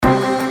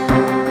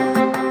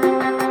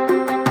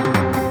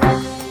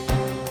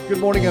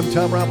morning, I'm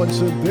Tom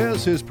Robinson.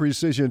 This is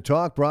Precision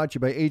Talk, brought to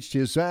you by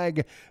HTS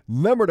Ag.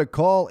 Remember to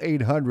call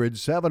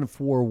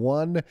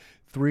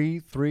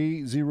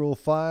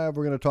 800-741-3305.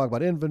 We're going to talk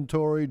about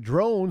inventory,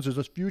 drones. There's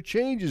a few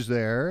changes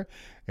there,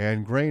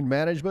 and grain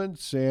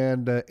management,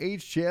 and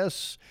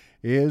HTS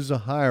is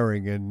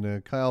hiring.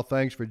 And Kyle,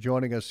 thanks for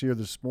joining us here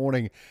this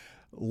morning.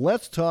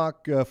 Let's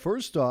talk,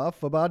 first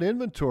off, about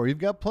inventory. You've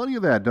got plenty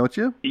of that, don't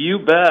you? You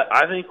bet.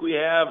 I think we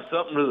have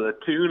something to the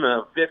tune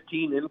of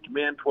 15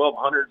 in-command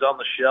 1200s on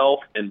the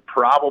shelf and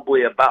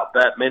probably about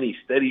that many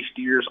steady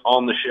steers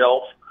on the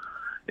shelf.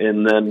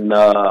 And then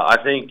I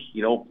think,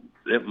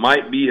 it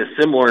might be a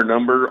similar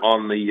number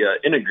on the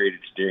integrated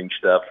steering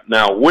stuff.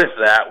 Now, with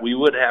that, we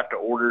would have to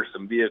order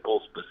some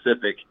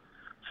vehicle-specific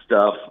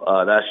stuff.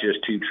 That's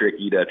just too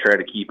tricky to try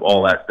to keep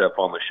all that stuff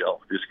on the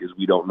shelf just because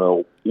we don't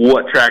know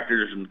what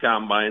tractors and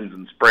combines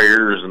and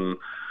sprayers, and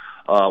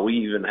we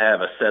even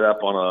have a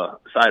setup on a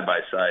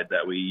side-by-side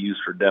that we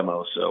use for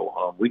demos.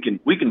 So we can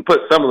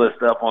put some of this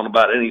stuff on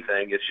about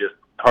anything. It's just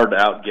hard to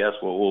outguess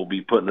what we'll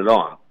be putting it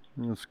on.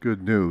 That's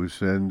good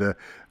news. And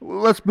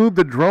let's move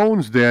the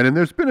drones then. And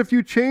there's been a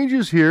few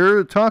changes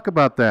here. Talk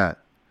about that.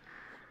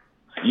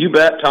 You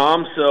bet,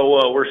 Tom. So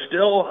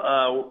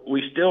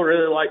we still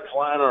really like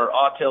flying our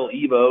Autel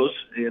Evos,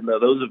 and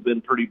those have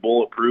been pretty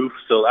bulletproof.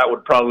 So that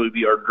would probably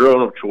be our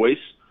drone of choice.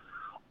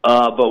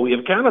 But we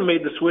have kind of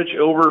made the switch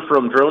over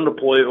from Drone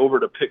Deploy over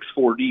to Pix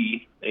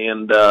 4D.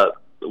 And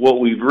what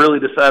we've really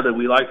decided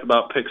we like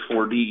about Pix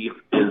 4D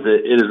is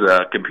that it is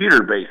a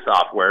computer-based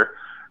software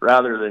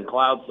rather than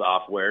cloud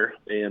software.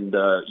 And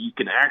you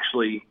can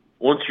actually,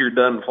 once you're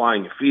done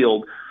flying a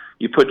field,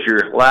 you put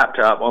your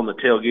laptop on the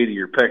tailgate of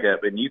your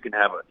pickup, and you can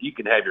have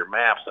your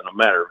maps in a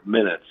matter of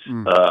minutes.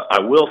 I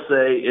will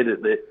say it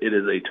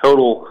is a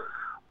total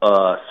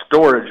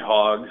storage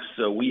hog,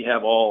 so we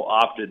have all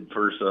opted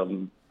for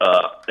some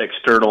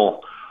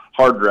external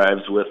hard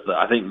drives with.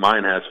 I think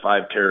mine has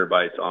 5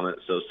 terabytes on it.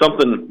 So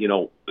something,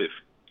 if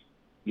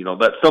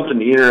that's something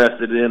you're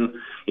interested in,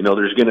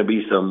 there's going to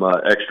be some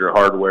extra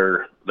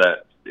hardware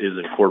that is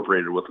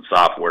incorporated with the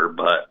software,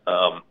 but.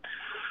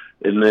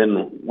 And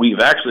then we've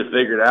actually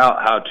figured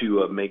out how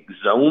to make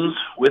zones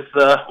with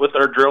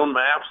our drone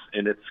maps,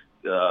 and it's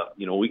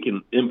we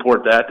can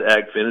import that to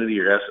Agfinity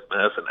or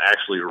SMS and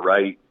actually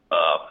write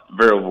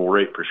variable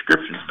rate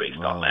prescriptions based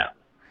on that.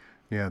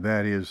 Yeah,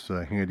 that is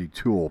a handy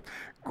tool.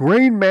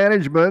 Grain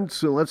management.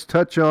 So let's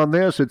touch on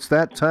this. It's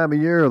that time of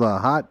year, the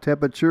hot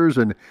temperatures,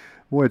 and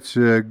it's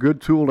a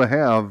good tool to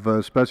have,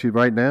 especially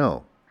right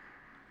now.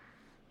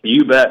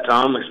 You bet,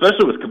 Tom.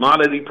 Especially with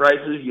commodity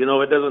prices,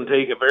 it doesn't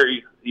take a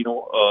very,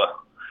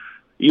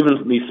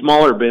 even these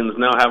smaller bins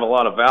now have a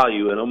lot of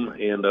value in them,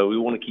 and we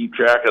want to keep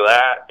track of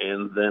that.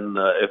 And then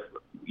if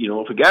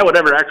a guy would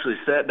ever actually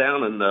sit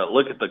down and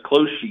look at the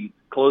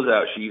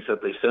closeout sheets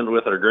that they send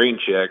with our grain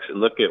checks and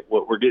look at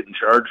what we're getting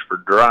charged for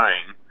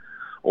drying,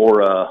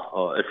 or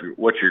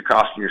what you're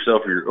costing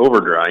yourself if you're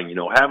over drying,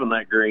 having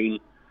that grain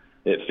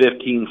at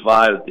 15.5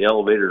 that the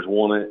elevators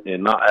want it,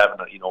 and not having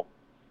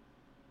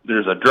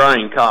there's a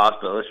drying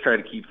cost, but let's try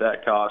to keep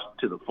that cost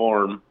to the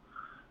farm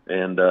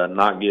and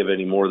not give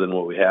any more than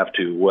what we have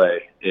to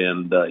away.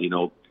 And,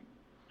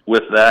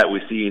 with that,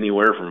 we see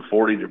anywhere from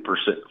 40 to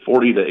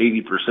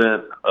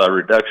 80%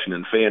 reduction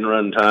in fan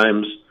run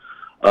times,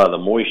 the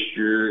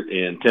moisture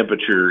and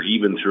temperature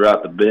even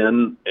throughout the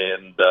bin.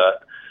 And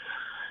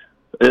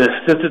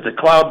since it's a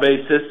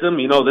cloud-based system,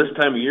 this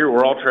time of year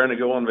we're all trying to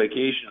go on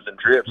vacations and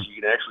trips.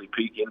 You can actually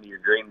peek into your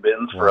grain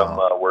bins from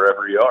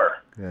wherever you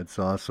are. That's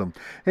awesome.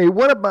 Hey,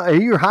 what about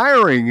you're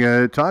hiring?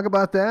 Talk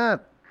about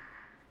that.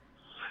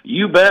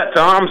 You bet,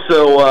 Tom.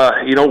 So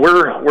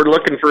we're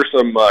looking for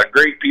some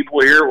great people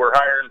here. We're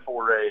hiring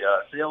for a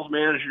sales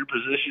manager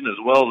position as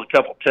well as a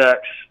couple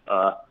techs.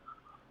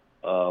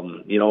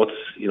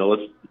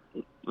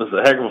 It's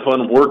a heck of a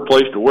fun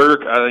workplace to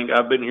work. I think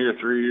I've been here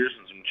 3 years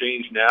and some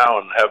change now,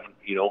 and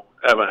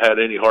haven't had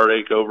any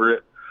heartache over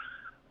it.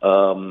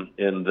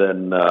 And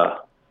then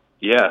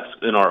yes,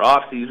 in our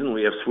off season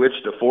we have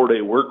switched to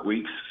 4-day work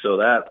weeks, so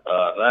that's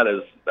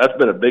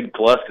been a big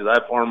plus because I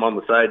farm on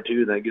the side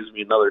too, and that gives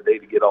me another day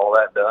to get all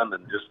that done,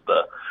 and just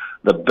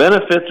the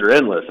benefits are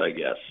endless, I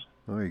guess.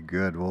 Very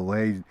good. Well,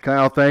 hey,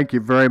 Kyle, thank you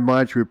very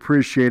much. We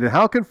appreciate it.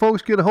 How can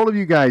folks get a hold of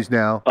you guys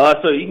now?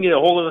 So you can get a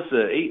hold of us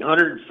at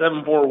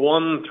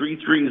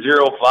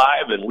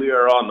 800-741-3305, and we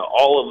are on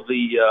all of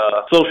the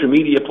social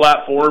media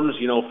platforms,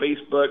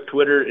 Facebook,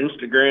 Twitter,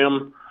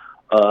 Instagram,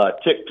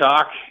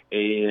 TikTok,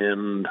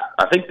 and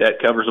I think that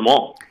covers them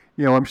all.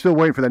 I'm still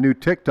waiting for that new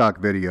TikTok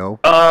video.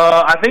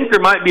 I think there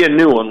might be a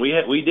new one.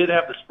 We did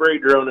have the spray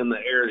drone in the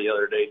air the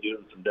other day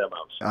doing some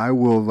demos. I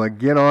will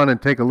get on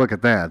and take a look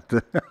at that.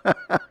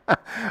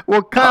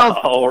 Well, Kyle,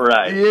 all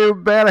right. You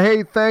bet.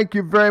 Hey, thank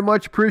you very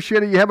much.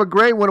 Appreciate it. You have a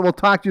great one, and we'll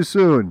talk to you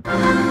soon. You too.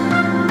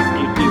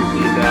 See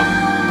you now.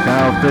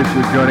 Kyle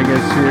Fisher joining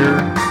us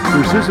here,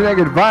 Precision Ag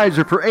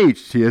Advisor for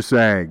HTS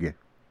Ag.